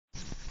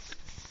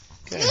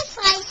Okay.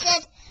 Nephi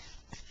said,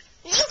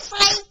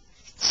 Nephi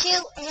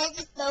shoot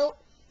his boat,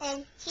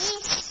 and he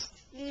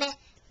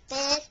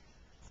bid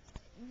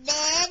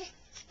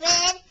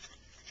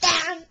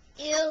down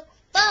your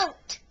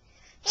boat.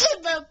 He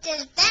broke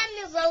this down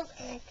your boat,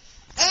 and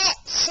it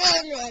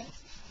swimming,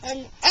 and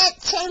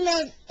it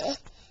swimming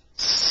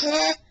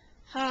so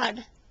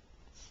hard.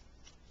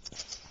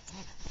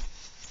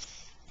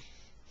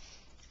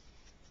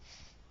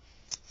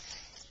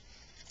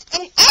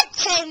 And it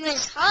came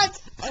as hard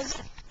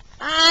as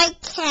I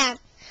can.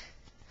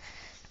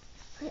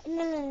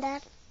 No,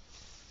 Dad.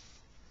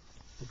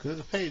 Look at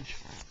the page.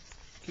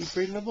 Keep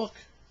reading the book.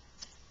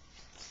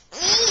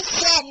 Nephi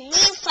said,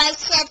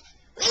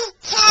 we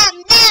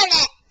can't do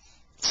it.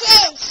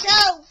 She's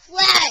so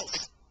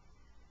fast.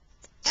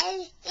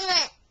 And he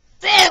went,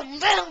 boom,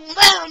 boom,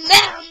 boom,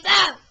 boom,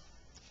 boom.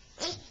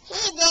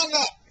 He did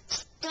it.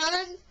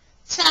 One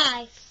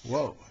time.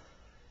 Whoa.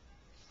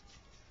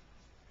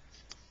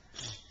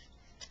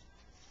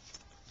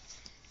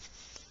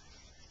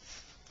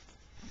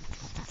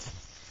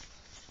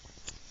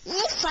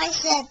 Nephi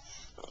said,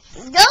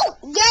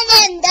 don't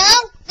get in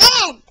the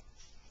wind.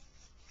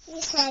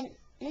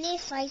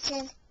 Nephi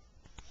said,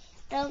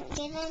 don't get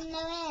in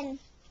the wind.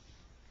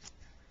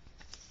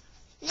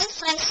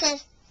 Nephi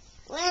said,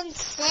 wind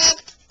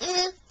said,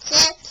 you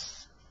said,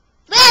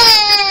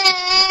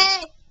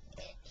 bang!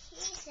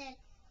 He said,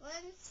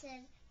 wind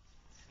said,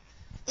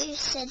 you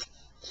said,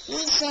 he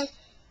said,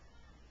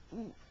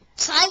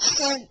 twice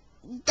said,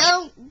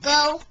 don't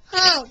go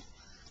home.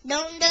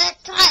 Don't do it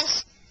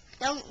twice.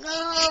 Don't go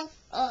home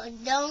or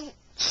don't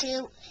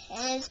shoot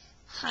his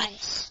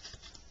house.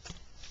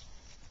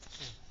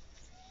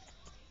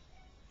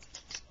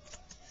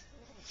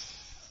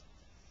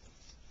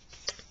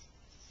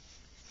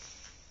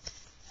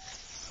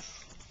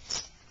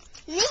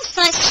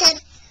 Nephi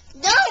said,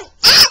 don't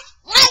act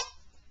like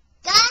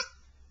that.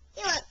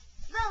 He went,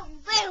 boom,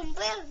 boom,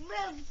 boom,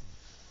 boom.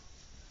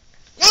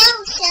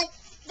 Now said,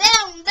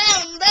 boom,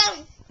 boom,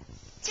 boom.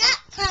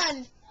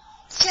 Shotgun,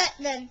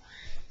 shotgun.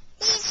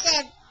 He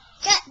said,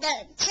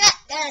 shotgun,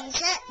 shotgun,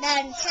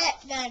 shotgun,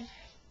 shotgun.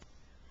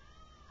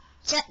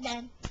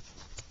 Shotgun.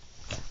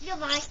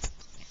 Goodbye.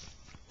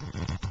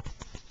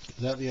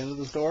 Is that the end of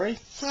the story?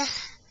 Yeah.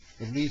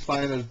 Is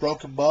Nephi and his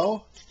broken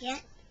bow? Yeah.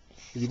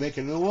 Did you make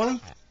a new one?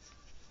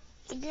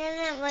 He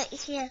didn't right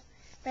here,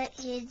 but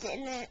he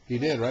didn't. He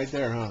did, right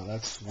there, huh?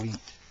 That's sweet.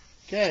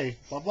 Okay,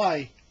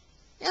 bye-bye.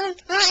 No,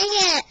 not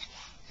yet.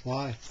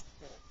 Why?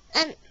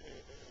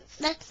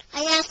 But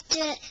I have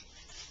to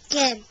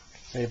again.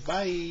 Say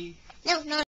bye. No, no.